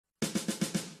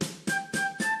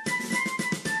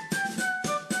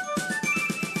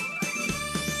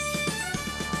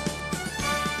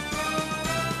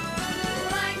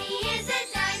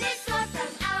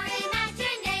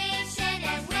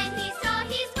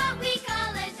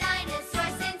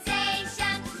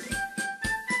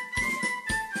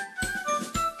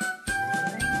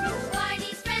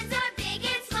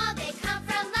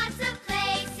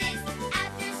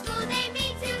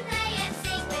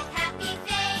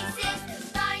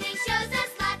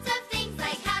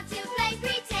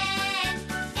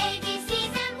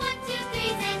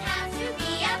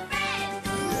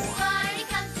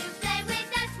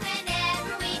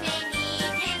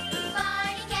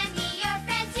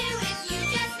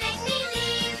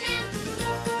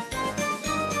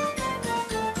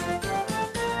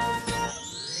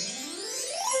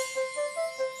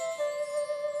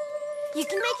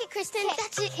Kristen.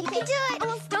 That's it. You can do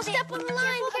it. Don't step on the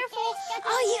line. Careful.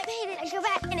 Oh, you made it. Go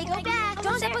back. And go back.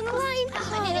 Don't step on the line.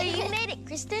 Oh, you made it,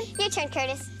 Kristen. Your turn,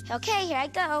 Curtis. Okay, here I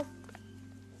go.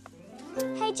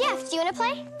 Hey, Jeff, do you want to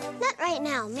play? Not right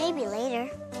now. Maybe later.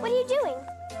 What are you doing?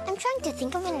 I'm trying to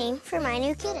think of a name for my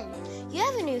new kitten. You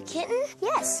have a new kitten?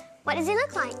 Yes. What does he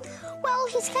look like? Well,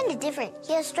 he's kind of different.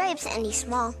 He has stripes and he's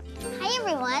small. Hi,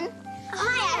 everyone.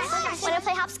 Hi, Ash. Want to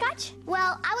play hopscotch?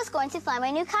 Well, I was going to fly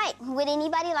my new kite. Would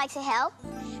anybody like to help?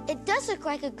 It does look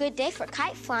like a good day for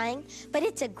kite flying, but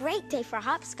it's a great day for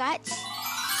hopscotch.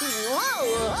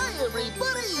 Whoa! Hi,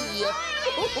 everybody!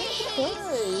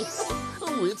 Hey!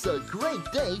 Oh, it's a great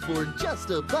day for just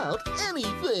about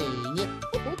anything.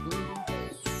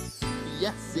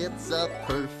 Yes, it's a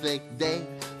perfect day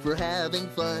for having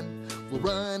fun. We'll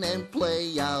run and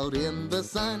play out in the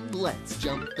sun. Let's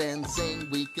jump and sing.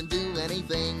 We can do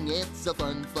anything. It's a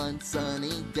fun, fun,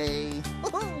 sunny day.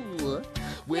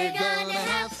 We're gonna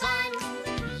have fun.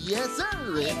 Yes, sir.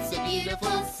 It's a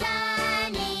beautiful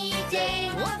sunny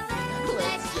day.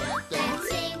 Let's jump and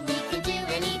sing. We can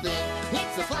do anything.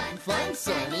 It's a fun, fun,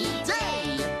 sunny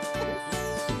day.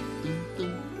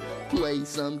 Play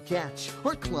some catch,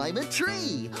 or climb a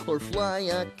tree, or fly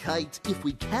a kite. If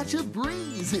we catch a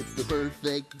breeze, it's the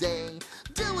perfect day.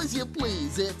 Do as you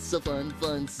please, it's a fun,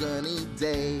 fun, sunny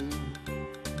day.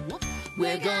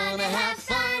 We're gonna have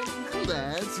fun.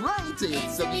 That's right,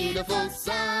 it's a beautiful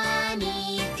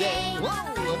sunny day.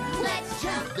 Whoa! Let's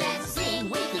jump and sing.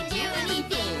 We can do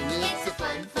anything. It's a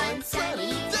fun, fun,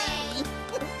 sunny day.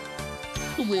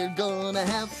 We're gonna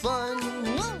have fun.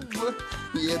 Whoa!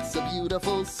 It's a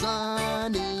beautiful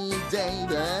sunny day.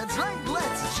 That's right,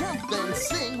 let's jump and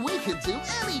sing. We can do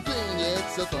anything.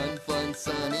 It's a fun, fun,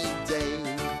 sunny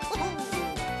day.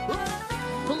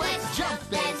 Let's jump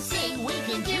and sing. We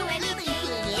can do anything.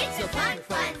 It's a fun,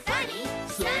 fun, funny,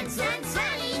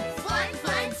 sunny, fun,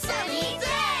 fun, sunny day.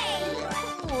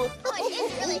 It's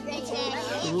a really great day.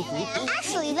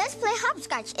 Actually, let's play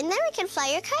hopscotch, and then we can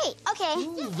fly your kite. Okay.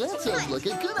 Ooh, that sounds like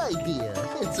a good idea.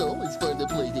 It's always fun to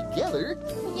play together.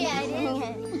 Yeah,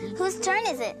 it is. Whose turn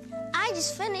is it? I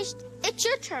just finished. It's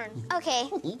your turn. Okay.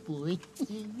 Oh, boy.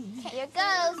 Here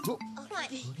goes. Oh, Come on.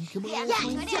 come on. Yeah, go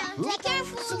down. Be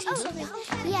careful.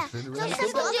 Yeah. Turn Don't around.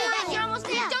 step on the You're almost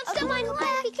there. Don't step on the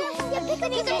line. Be careful. Yeah,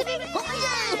 pick it up.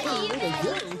 There we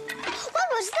go. What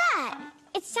was that?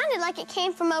 It sounded like it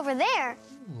came from over there.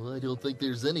 Well, I don't think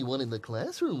there's anyone in the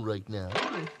classroom right now.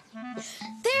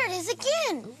 There it is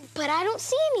again. But I don't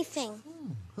see anything.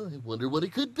 I wonder what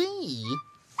it could be.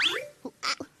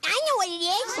 I know what it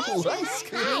is. Oh, hi,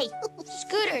 Scooter.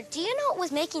 Scooter, do you know what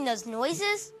was making those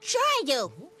noises? Sure I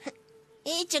do.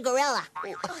 It's a gorilla.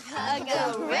 A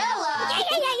gorilla.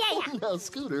 Yeah. Now,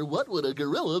 Scooter, what would a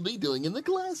gorilla be doing in the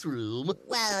classroom?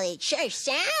 Well, it sure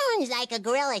sounds like a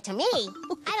gorilla to me.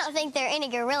 I don't think there are any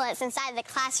gorillas inside the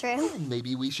classroom.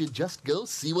 Maybe we should just go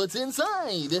see what's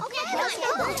inside. Okay, let's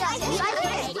go.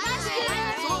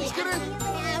 Scooter.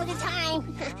 Now the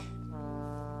time.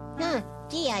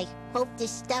 Gee, I hope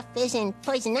this stuff isn't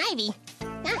poison ivy.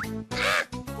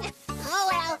 Oh,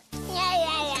 well. Yeah.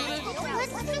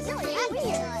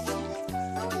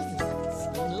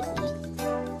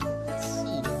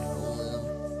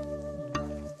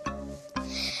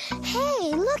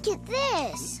 Hey, look at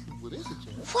this. What is it,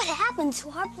 Jeff? What happened to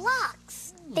our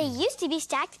blocks? They used to be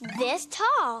stacked this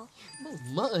tall, Oh,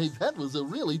 my, that was a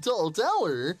really tall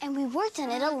tower. and we worked on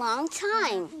it a long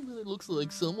time. It looks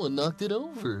like someone knocked it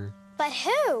over. But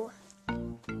who?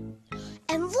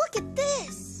 And look at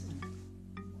this.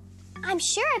 I'm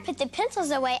sure I put the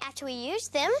pencils away after we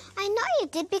used them. I know you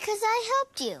did because I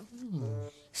helped you.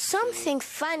 Something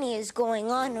funny is going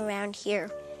on around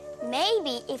here.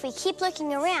 Maybe if we keep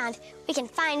looking around, we can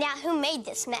find out who made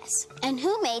this mess and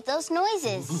who made those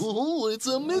noises. Oh, it's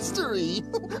a mystery.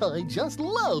 I just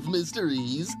love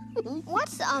mysteries.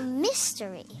 What's a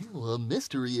mystery? A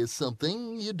mystery is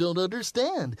something you don't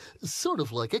understand, sort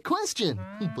of like a question,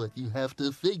 but you have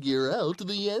to figure out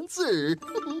the answer.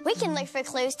 We can look for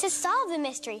clues to solve the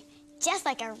mystery, just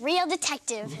like a real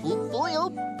detective. Oh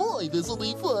boy, this'll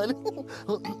be fun.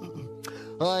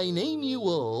 I name you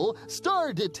all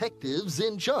star detectives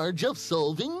in charge of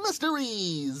solving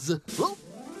mysteries. Oh.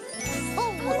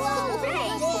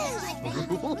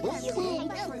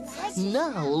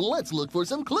 Now, let's look for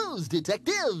some clues,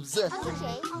 detectives.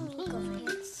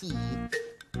 Let's see.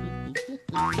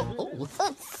 Oh,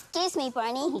 Excuse me,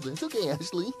 Barney. oh, that's okay,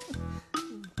 Ashley.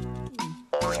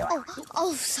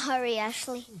 Oh, sorry,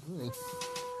 Ashley.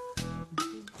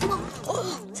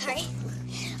 Sorry.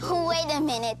 Wait a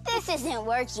minute, this isn't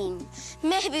working.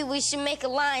 Maybe we should make a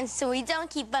line so we don't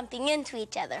keep bumping into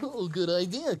each other. Oh, good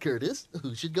idea, Curtis.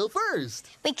 Who should go first?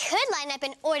 We could line up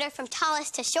in order from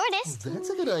tallest to shortest. That's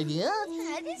a good idea.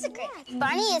 That is a great idea.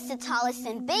 Barney is the tallest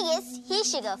and biggest. He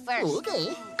should go first. Oh,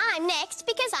 okay. I'm next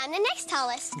because I'm the next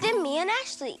tallest. Then me and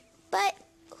Ashley. But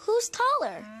who's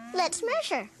taller? Let's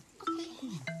measure.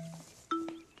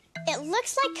 It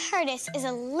looks like Curtis is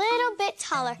a little bit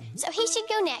taller, so he should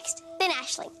go next, then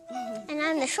Ashley. And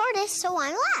I'm the shortest, so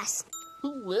I'm last.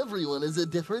 Oh, everyone is a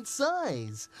different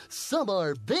size. Some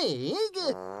are big,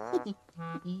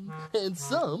 and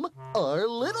some are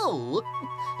little,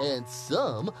 and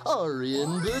some are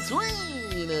in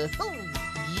between. Oh,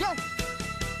 yeah.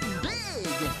 Big,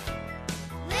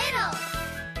 Little.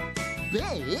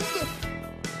 big.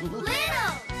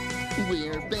 Little.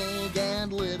 We're big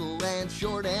and little and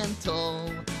short and tall.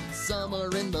 Some are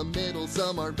in the middle,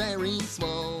 some are very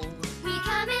small. We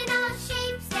come in all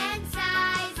shapes and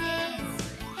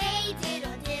sizes. Hey,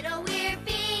 diddle, diddle, we're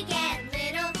big and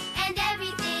little and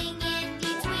everything in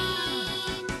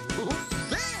between. Oh,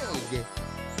 big,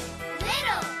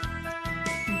 Little.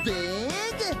 big.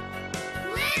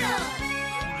 Little.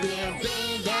 We're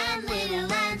big and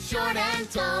little and short and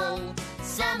tall.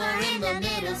 Some are in the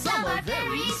middle, some are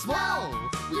very small.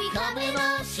 We come in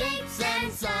all shapes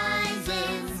and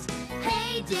sizes.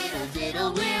 Hey, diddle,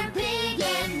 diddle, we're big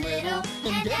and little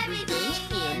and everything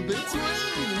in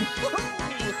between. Big, Little.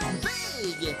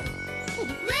 big,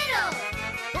 Little.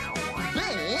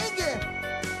 big,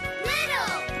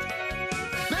 little,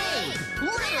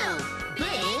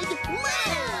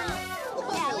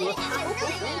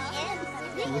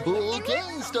 big, little. Okay,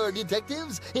 Star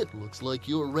Detectives, it looks like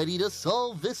you're ready to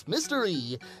solve this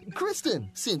mystery. Kristen,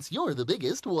 since you're the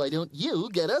biggest, why don't you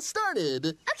get us started?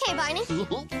 Okay, Barney.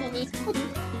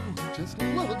 Just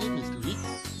love a good mystery.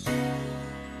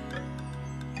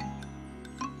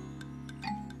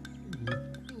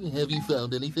 Have you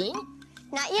found anything?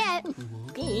 Not yet.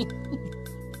 Okay.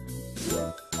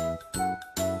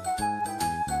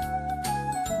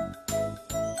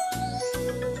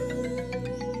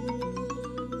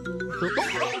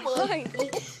 Oh, my.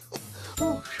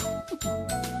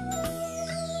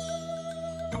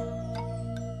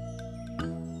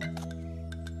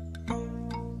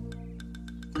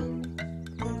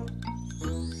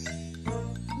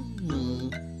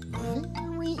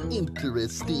 Very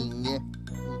interesting.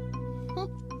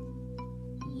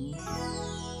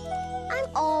 I'm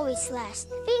always last.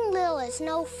 Being little is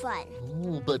no fun.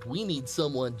 Oh, but we need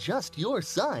someone just your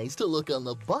size to look on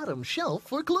the bottom shelf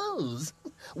for clues.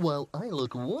 While I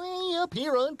look way up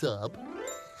here on top.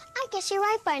 I guess you're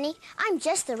right, Barney. I'm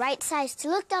just the right size to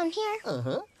look down here.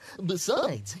 Uh-huh.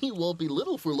 Besides, you won't be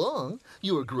little for long.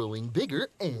 You're growing bigger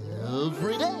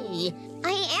every day.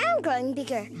 I am growing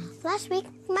bigger. Last week,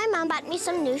 my mom bought me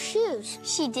some new shoes.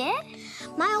 She did?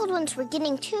 My old ones were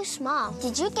getting too small.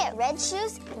 Did you get red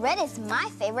shoes? Red is my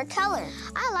favorite color.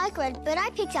 I like red, but I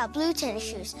picked out blue tennis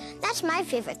shoes. That's my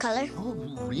favorite color. Oh,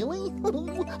 really?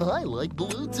 I like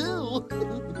blue too.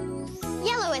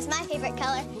 Yellow is my favorite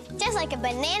color, just like a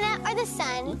banana or the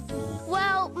sun.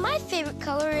 Well, my favorite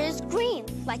color is green,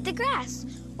 like the grass.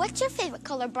 What's your favorite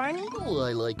color, Barney? Oh,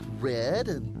 I like red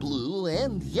and blue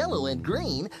and yellow and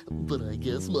green, but I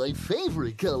guess my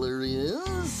favorite color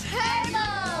is... Purple.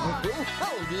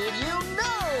 How did you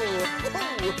know?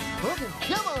 Oh,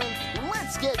 okay, come on,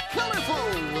 let's get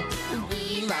colorful.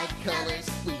 We like colors,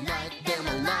 we like them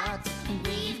a lot.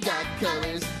 We've got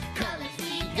colors, colors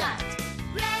we've got.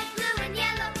 Red, blue, and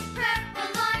yellow,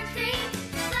 purple, orange, green,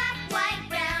 black, white,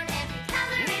 brown, every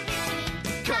color in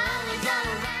between. Colors all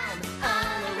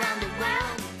around the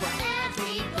world, for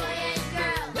every boy and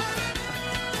girl.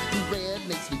 Red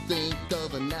makes me think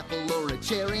of an apple or a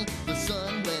cherry, the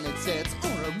sun when it sets,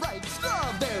 or a ripe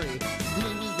strawberry.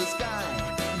 Blue is the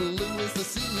sky, blue is the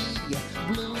sea,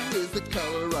 blue is the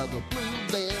color of a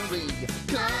blueberry.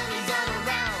 Colors all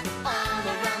around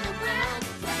the world,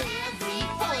 for every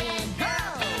boy and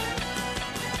girl.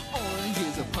 Orange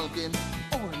is a pumpkin,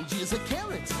 orange is a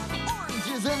carrot, orange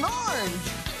is an orange.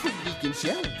 We can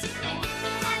share it. If you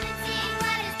haven't seen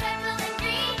what is purple and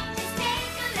green, just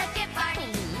take a look at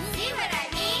Barney. See what I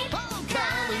mean? Oh,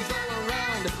 colors all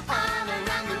around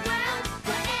the world,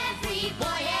 For every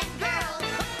boy and girl.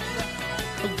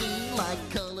 We like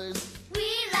colors, We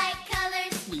like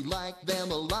colors. we like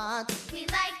them a lot. We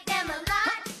like them a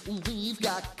lot. We've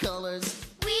got colors,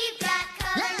 We've got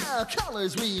colors. yeah,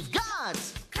 colors we've got.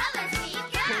 Colors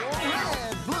we've got.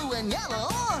 Red, blue, and yellow.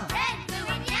 Red, blue,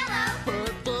 and yellow.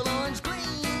 Purple, orange,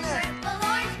 green. Purple,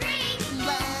 orange, green.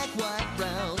 Black, white,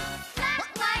 brown. Black,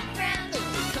 white, brown.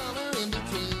 Every color in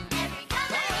between. Every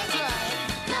color in That's right.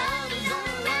 between. Colors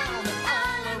all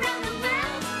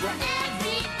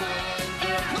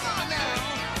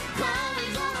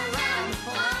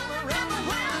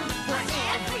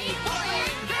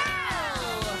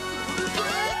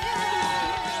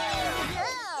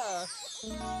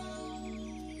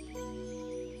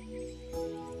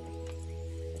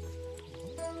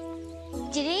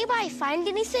find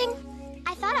anything?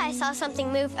 I thought I saw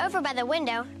something move over by the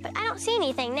window, but I don't see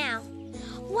anything now.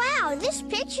 Wow, this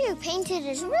picture you painted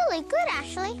is really good,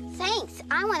 Ashley. Thanks.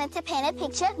 I wanted to paint a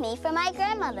picture of me for my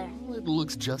grandmother. It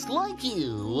looks just like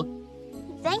you.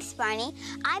 Thanks, Barney.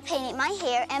 I painted my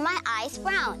hair and my eyes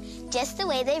brown, just the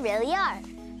way they really are.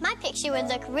 My picture would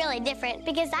look really different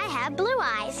because I have blue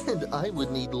eyes. And I would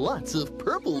need lots of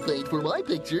purple paint for my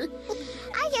picture.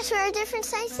 I guess we're different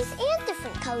sizes and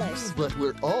different colors. But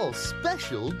we're all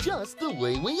special just the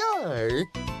way we are.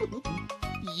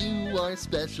 You are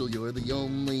special, you're the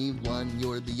only one.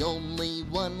 You're the only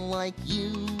one like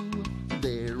you.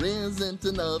 There isn't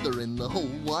another in the whole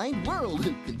wide world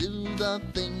who can do the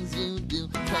things you do.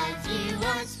 'Cause you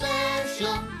are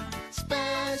special,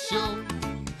 special.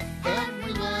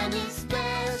 Everyone is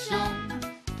special.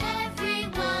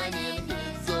 Everyone in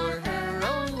his or her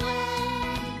own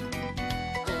way.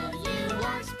 Oh, you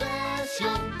are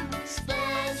special,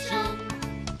 special.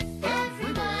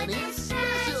 Everyone is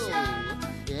special.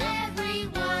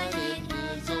 Everyone in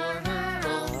his or her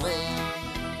own way.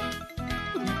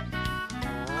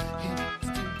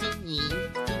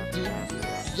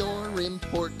 You're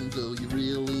important, though you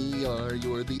really are.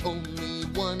 You're the only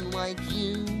one like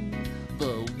you.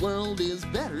 The world is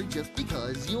better just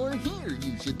because you're here.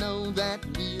 You should know that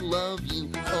we love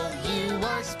you. Oh, you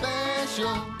are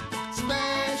special,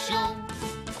 special.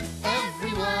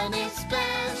 Everyone is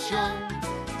special.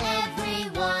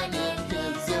 Everyone in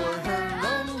his or her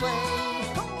own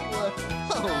way.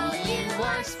 Oh, you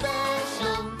are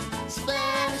special,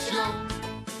 special.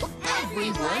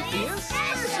 Everyone is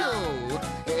special.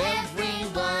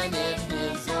 Everyone in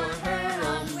his or her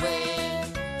own way.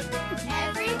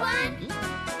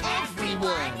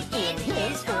 Everyone in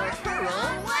his or her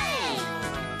own way.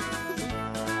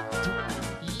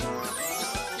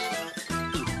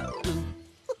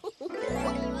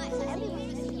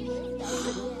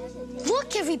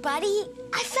 Look, everybody,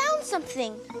 I found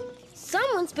something.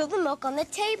 Someone spilled the milk on the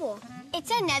table.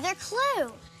 It's another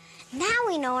clue. Now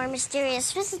we know our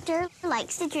mysterious visitor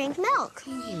likes to drink milk.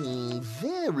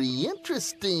 Very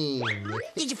interesting.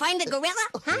 Did you find the gorilla?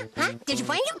 Huh? Did you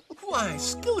find him? Why,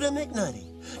 Scooter McNutty,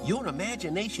 your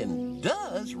imagination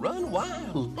does run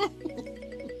wild.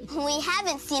 We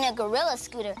haven't seen a gorilla,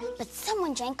 Scooter, but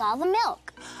someone drank all the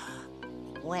milk.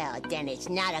 Well, then it's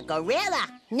not a gorilla.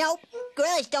 Nope,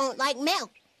 gorillas don't like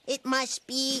milk. It must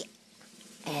be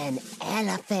an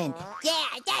elephant. Yeah,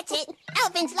 that's it.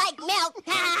 Elephants like milk.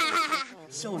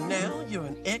 So now you're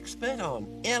an expert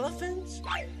on elephants?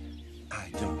 I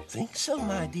don't think so,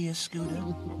 my dear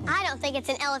Scooter. I don't think it's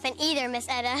an elephant either, Miss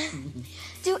Edda.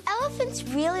 Do elephants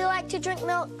really like to drink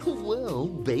milk? Well,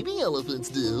 baby elephants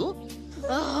do.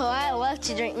 Oh, I love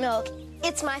to drink milk.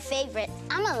 It's my favorite.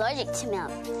 I'm allergic to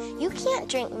milk. You can't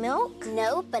drink milk.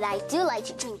 No, but I do like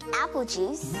to drink apple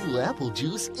juice. Ooh, apple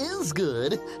juice is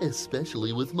good,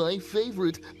 especially with my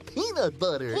favorite, peanut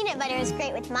butter. Peanut butter is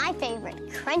great with my favorite,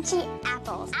 crunchy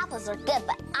apples. Apples are good,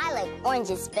 but I like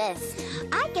oranges best.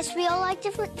 I guess we all like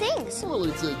different things. Well,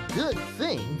 it's a good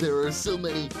thing there are so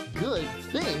many good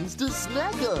things to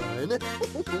snack on.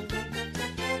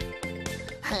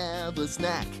 Have a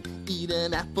snack. Eat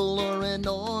an apple or an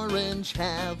orange.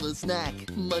 Have a snack.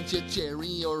 Munch a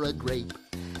cherry or a grape.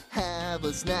 Have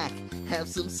a snack. Have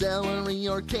some celery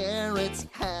or carrots.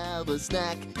 Have a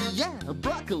snack. Yeah,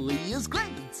 broccoli is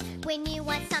great. When you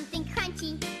want something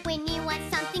crunchy, when you want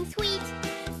something sweet,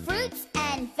 fruits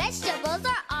and vegetables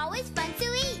are always fun to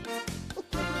eat.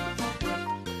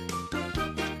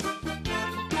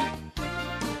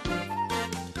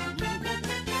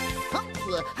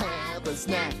 Have a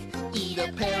snack. Eat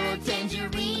a pear or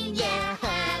tangerine. Yeah,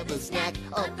 have a snack.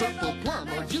 A purple plum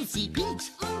or juicy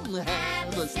peach.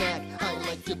 Have a snack. I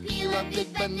like to peel a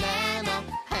big banana.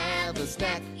 Have a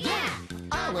snack. Yeah,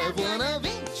 I'll have one of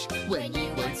each. When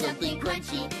you want something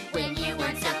crunchy, when you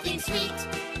want something sweet,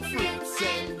 fruits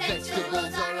and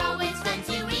vegetables are always fun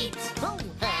to eat. Oh,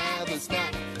 have a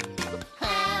snack.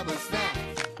 Have a snack.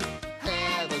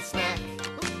 Have a snack.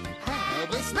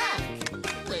 Have a snack.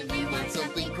 When you want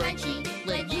something crunchy,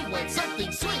 when you want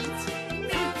something sweet,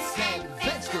 fruits and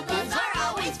vegetables are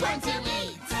always fun to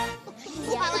eat.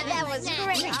 Wow, that was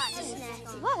great.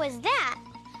 What was that?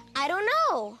 I don't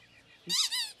know.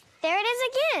 There it is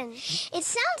again. It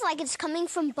sounds like it's coming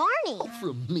from Barney.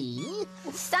 From me?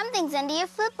 Something's under your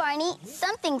foot, Barney.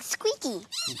 Something squeaky.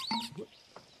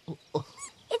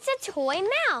 It's a toy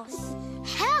mouse.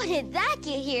 How did that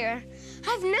get here?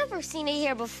 I've never seen it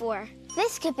here before.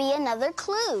 This could be another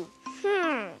clue.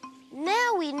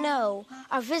 Now we know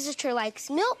our visitor likes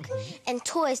milk and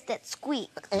toys that squeak.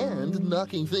 And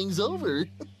knocking things over.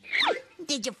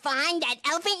 Did you find that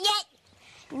elephant yet?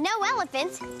 No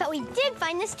elephants, but we did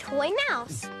find this toy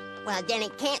mouse. Well, then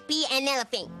it can't be an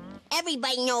elephant.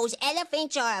 Everybody knows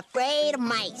elephants are afraid of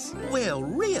mice. Well,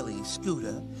 really,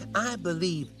 Scooter, I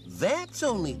believe that's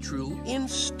only true in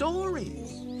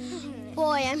stories.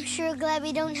 Boy, I'm sure glad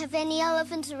we don't have any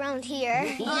elephants around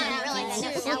here. Well,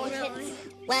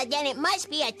 then it must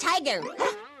be a tiger.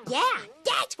 Yeah,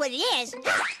 that's what it is.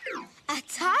 A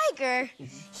tiger?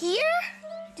 Here?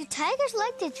 Do tigers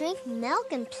like to drink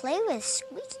milk and play with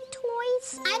squeaky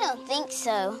toys? I don't think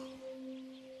so.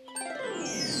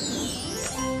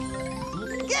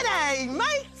 G'day,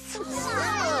 mates!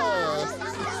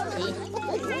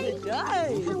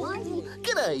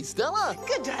 G'day, Stella.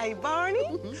 Good day,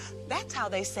 Barney. That's how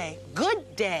they say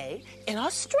good day in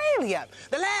Australia,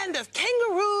 the land of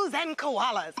kangaroos and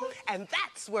koalas. And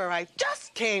that's where I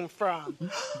just came from.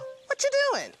 What you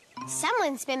doing?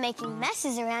 Someone's been making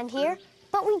messes around here,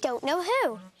 but we don't know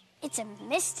who. It's a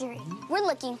mystery. We're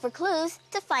looking for clues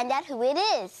to find out who it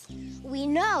is. We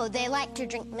know they like to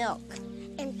drink milk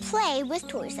and play with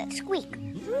toys that squeak.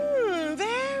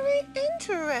 Very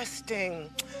interesting.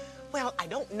 Well, I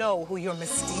don't know who your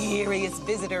mysterious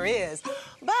visitor is,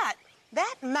 but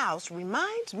that mouse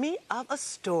reminds me of a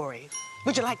story.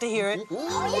 Would you like to hear it?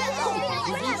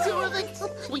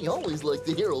 We always like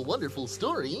to hear a wonderful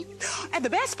story. And the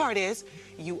best part is,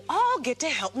 you all get to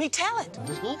help me tell it.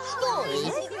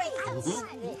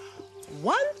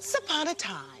 Once upon a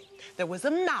time, there was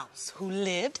a mouse who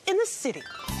lived in the city.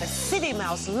 The city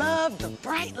mouse loved the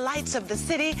bright lights of the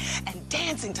city and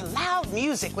dancing to loud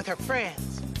music with her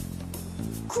friends.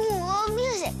 Cool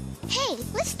music. Hey,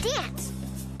 let's dance.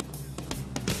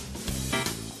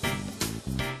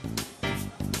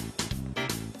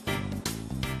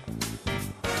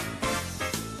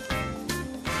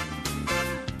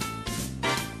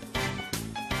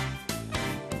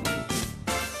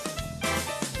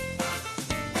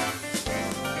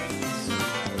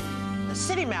 The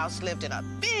city mouse lived in a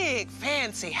big,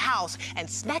 fancy house and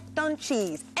snacked on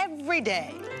cheese every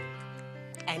day.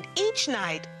 And each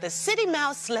night, the city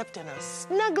mouse slept in a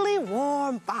snuggly,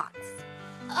 warm box.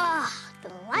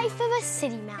 The life of a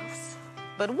city mouse.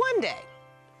 But one day,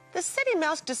 the city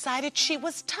mouse decided she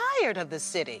was tired of the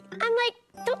city.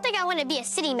 Don't think I want to be a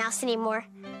city mouse anymore.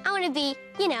 I want to be,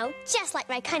 just like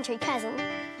my country cousin.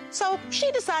 So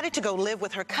she decided to go live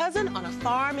with her cousin on a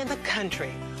farm in the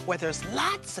country where there's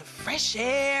lots of fresh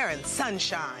air and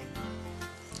sunshine.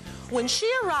 When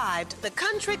she arrived, the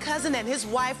country cousin and his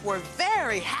wife were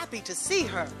very happy to see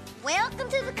her. Welcome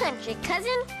to the country,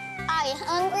 cousin. Are you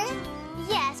hungry?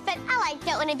 Yes, but I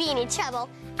don't want to be any trouble.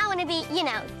 I want to be,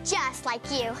 just like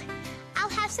you. I'll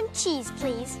have some cheese,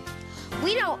 please.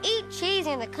 We don't eat cheese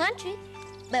in the country,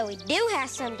 but we do have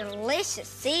some delicious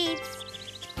seeds.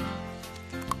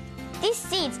 These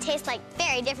seeds taste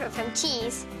very different from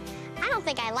cheese. I don't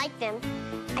think I like them.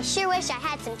 I sure wish I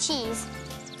had some cheese.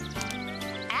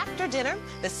 After dinner,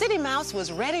 the city mouse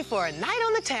was ready for a night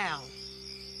on the town.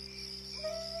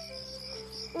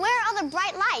 Where are all the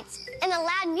bright lights and the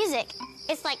loud music?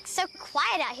 It's so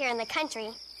quiet out here in the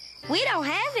country. We don't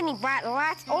have any bright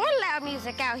lights or loud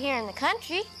music out here in the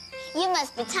country. You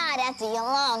must be tired after your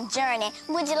long journey.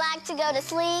 Would you like to go to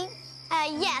sleep?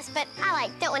 Yes, but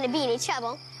I don't want to be any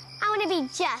trouble. I want to be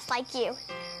just like you.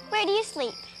 Where do you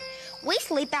sleep? We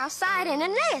sleep outside in a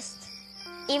nest.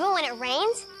 Even when it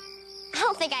rains? I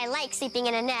don't think I like sleeping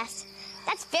in a nest.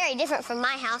 That's very different from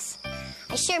my house.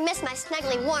 I sure miss my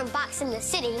snuggly warm box in the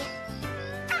city.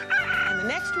 And the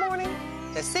next morning,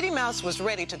 the city mouse was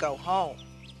ready to go home.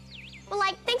 Well,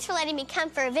 thanks for letting me come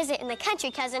for a visit in the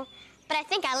country, cousin. But I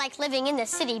think I like living in the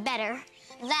city better.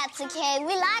 That's okay.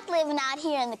 We like living out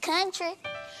here in the country.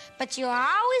 But you're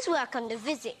always welcome to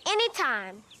visit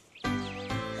anytime.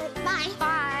 Bye.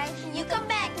 Bye. You come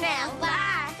back now.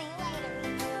 Bye. See you later.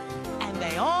 And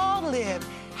they all lived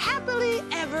happily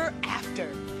ever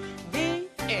after. The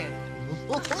end.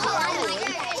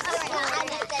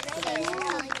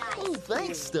 Oh,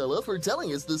 thanks, Stella, for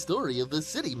telling us the story of the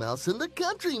city mouse and the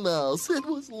country mouse. It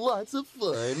was lots of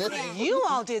fun. You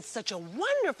all did such a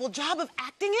wonderful job of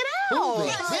acting it out. Oh,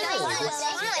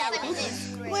 they did.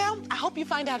 Well, I hope you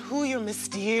find out who your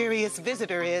mysterious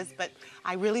visitor is, but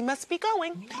I really must be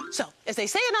going. So, as they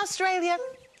say in Australia,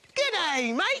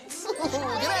 g'day, mates.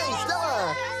 G'day,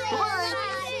 Stella. Bye-bye.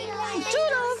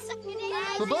 Toodles.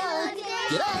 Bye-bye.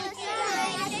 G'day.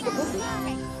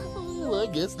 Well, I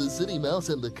guess the city mouse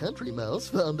and the country mouse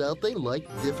found out they like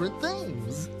different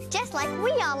things. Just like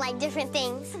we all like different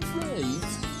things. Right.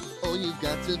 Oh, you've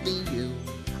got to be you.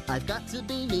 I've got to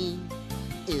be me.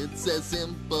 It's as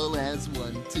simple as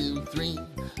 1, 2, 3.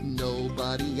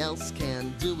 Nobody else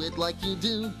can do it like you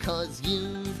do, 'cause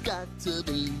you've got to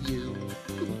be you.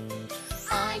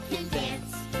 I can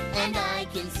dance and I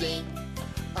can sing.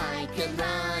 I can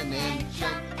run and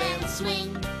jump and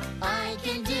swing. I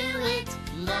can do it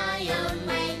my own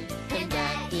way, and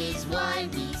that is why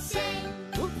we sing.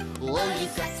 Oh,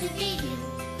 you've got to be you.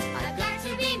 I've got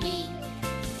to be me.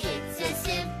 It's as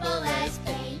simple as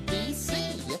ABC.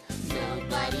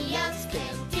 Nobody else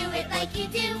can do it like you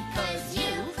do, 'cause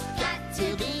you've got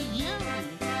to be you.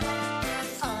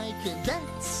 I can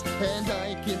dance and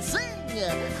I can sing.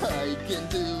 I can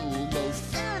do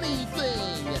most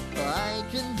anything. I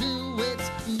can do it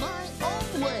my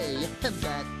own way, and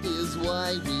that is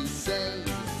why we say,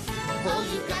 oh,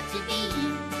 you've got to be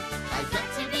you. I've got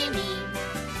to be me.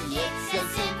 It's as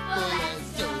simple as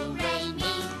do, re,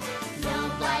 mi.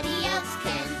 Nobody else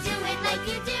can do it like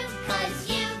you do, 'cause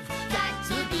you've got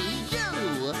to be you.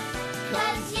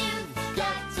 'Cause you've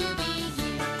got to be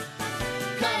you.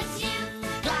 'Cause you've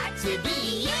got to be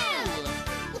you.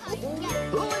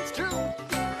 Oh, it's true.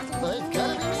 I've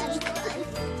got it.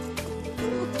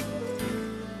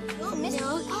 Oh, Miss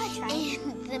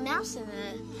and the mouse in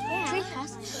the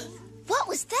treehouse. What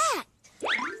was that?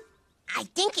 I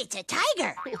think it's a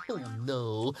tiger. Oh,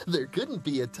 no, there couldn't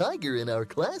be a tiger in our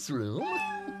classroom.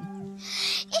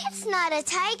 It's not a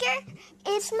tiger.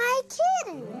 It's my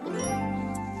kitten.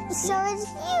 So it's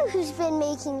you who's been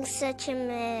making such a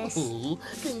mess. Oh,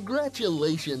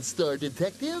 congratulations, Star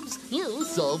Detectives. You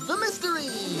solved the mystery.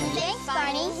 Thanks,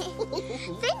 Barney.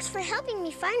 Thanks for helping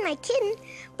me find my kitten,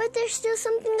 but there's still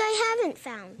something I haven't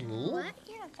found. Oh,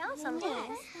 Yeah, I found something.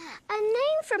 A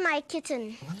name for my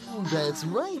kitten. that's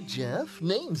right, Jeff.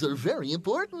 Names are very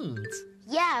important.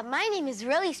 Yeah, my name is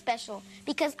really special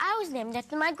because I was named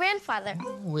after my grandfather.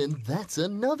 Oh, and that's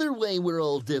another way we're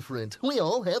all different. We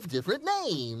all have different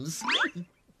names.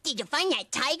 Did you find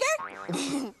that tiger?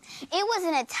 It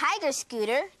wasn't a tiger,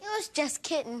 Scooter. It was just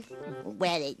kitten.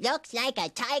 Well, it looks like a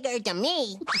tiger to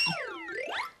me.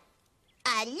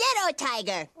 A little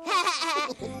tiger.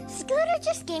 Scooter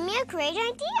just gave me a great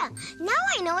idea. Now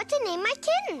I know what to name my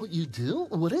kitten. What you do?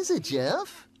 What is it,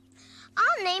 Jeff?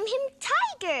 I'll name him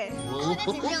Tiger. Oh,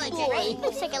 Great.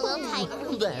 Looks like a little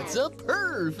tiger. that's a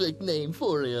perfect name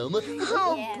for him.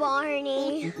 Oh,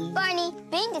 Barney. Barney,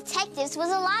 being detectives was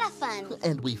a lot of fun.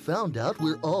 And we found out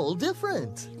we're all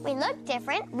different. We look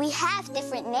different, we have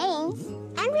different names,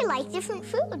 and we like different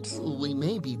foods. We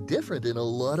may be different in a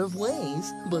lot of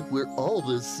ways, but we're all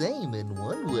the same in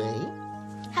one way.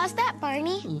 How's that,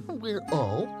 Barney? We're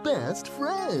all best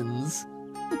friends.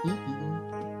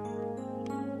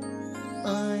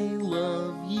 I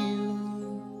love you,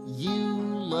 you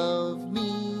love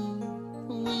me.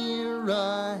 We're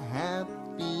a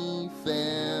happy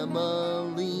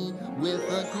family with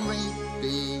a great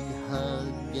big hug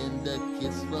and a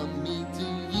kiss from me to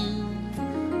you.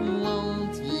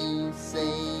 Won't you say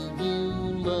you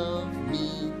love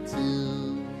me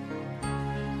too?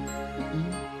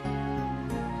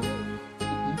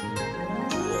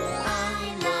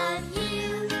 I love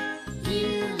you,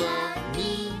 you love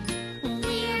me.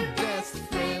 We're best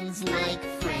friends like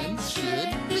friends should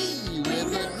be.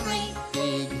 With a great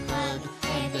big hug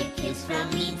and a kiss from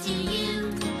me to you.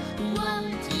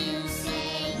 Won't you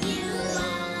say you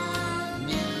love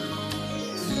me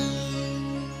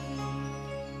too?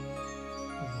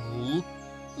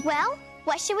 Well,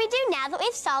 what should we do now that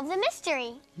we've solved the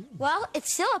mystery? Well,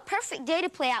 it's still a perfect day to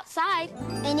play outside.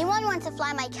 Anyone want to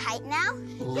fly my kite now?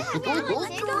 Great!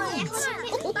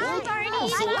 Bye, Barney.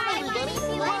 Bye, Bye, everybody.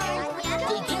 See you later.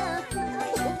 Take care.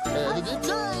 Have a good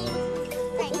time.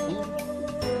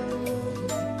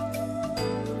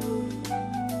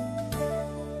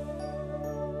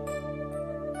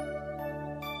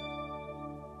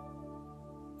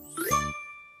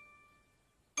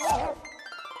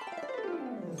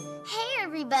 Hey,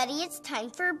 everybody, it's time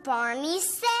for Barney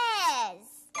Says.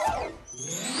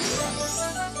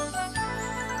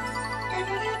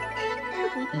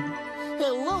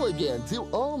 Hello again to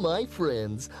all my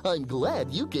friends. I'm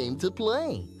glad you came to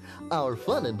play. Our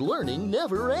fun and learning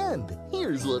never end.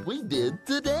 Here's what we did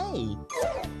today.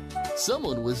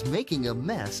 Someone was making a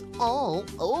mess all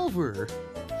over.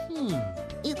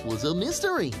 It was a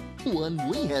mystery, one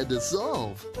we had to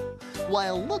solve.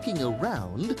 While looking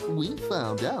around, we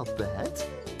found out that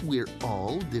we're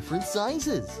all different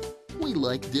sizes. We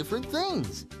like different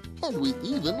things, and we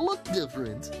even look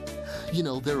different. You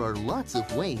know, there are lots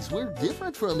of ways we're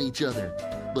different from each other,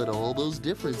 but all those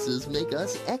differences make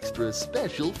us extra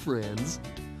special friends.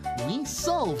 We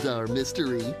solved our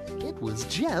mystery. It was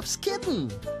Jeff's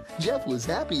kitten. Jeff was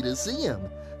happy to see him.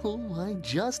 Oh, I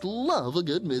just love a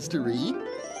good mystery.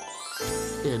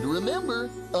 And remember,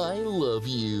 I love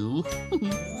you.